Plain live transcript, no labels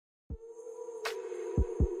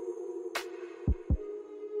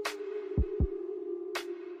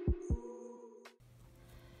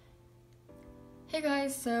Hey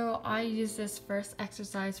guys, so I use this first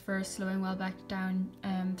exercise for slowing Welbeck down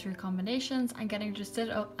through combinations and getting her to sit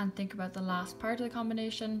up and think about the last part of the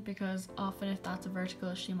combination, because often if that's a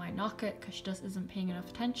vertical she might knock it because she just isn't paying enough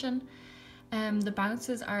attention. The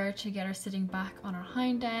bounces are to get her sitting back on her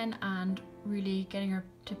hind end and really getting her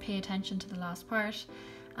to pay attention to the last part.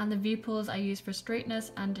 And the V-pulls I use for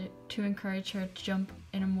straightness and to encourage her to jump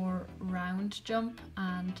in a more round jump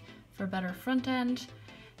and for a better front end.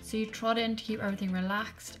 So you trot in to keep everything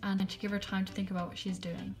relaxed and to give her time to think about what she's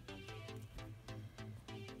doing.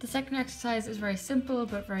 The second exercise is very simple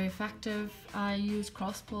but very effective. I use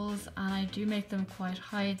cross pulls and I do make them quite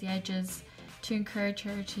high at the edges to encourage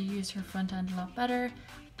her to use her front end a lot better.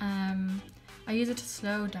 I use it to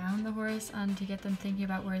slow down the horse and to get them thinking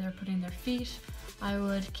about where they're putting their feet. I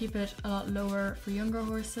would keep it a lot lower for younger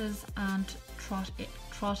horses and trot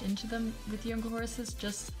into them with younger horses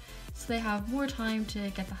just so they have more time to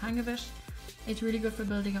get the hang of it. It's really good for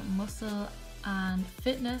building up muscle and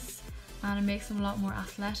fitness, and it makes them a lot more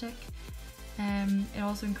athletic. It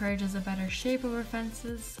also encourages a better shape over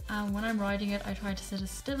fences, and when I'm riding it I try to sit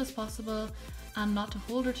as still as possible and not to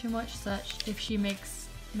hold her too much, so that if she makes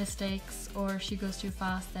mistakes or she goes too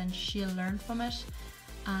fast then she'll learn from it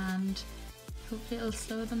and hopefully it'll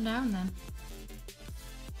slow them down then.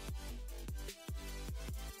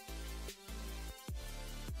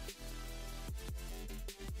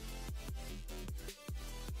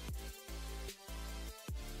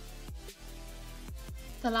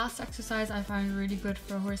 The last exercise I found really good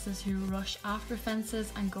for horses who rush after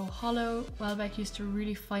fences and go hollow. Welbeck used to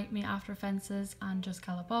really fight me after fences and just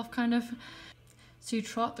gallop off kind of. So you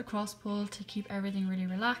trot the cross pull to keep everything really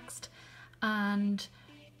relaxed, and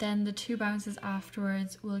then the two bounces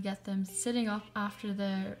afterwards will get them sitting up after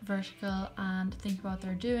the vertical and think about what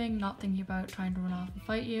they're doing, not thinking about trying to run off and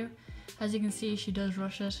fight you. As you can see, she does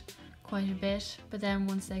rush it quite a bit, but then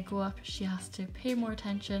once they go up she has to pay more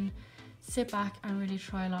attention, sit back and really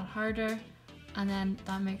try a lot harder, and then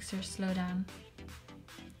that makes her slow down.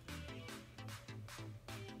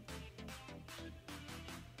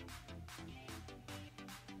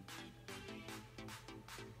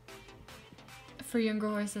 For younger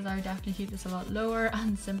horses I would definitely keep this a lot lower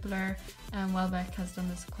and simpler, and Welbeck has done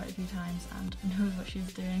this quite a few times and knows what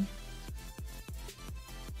she's doing.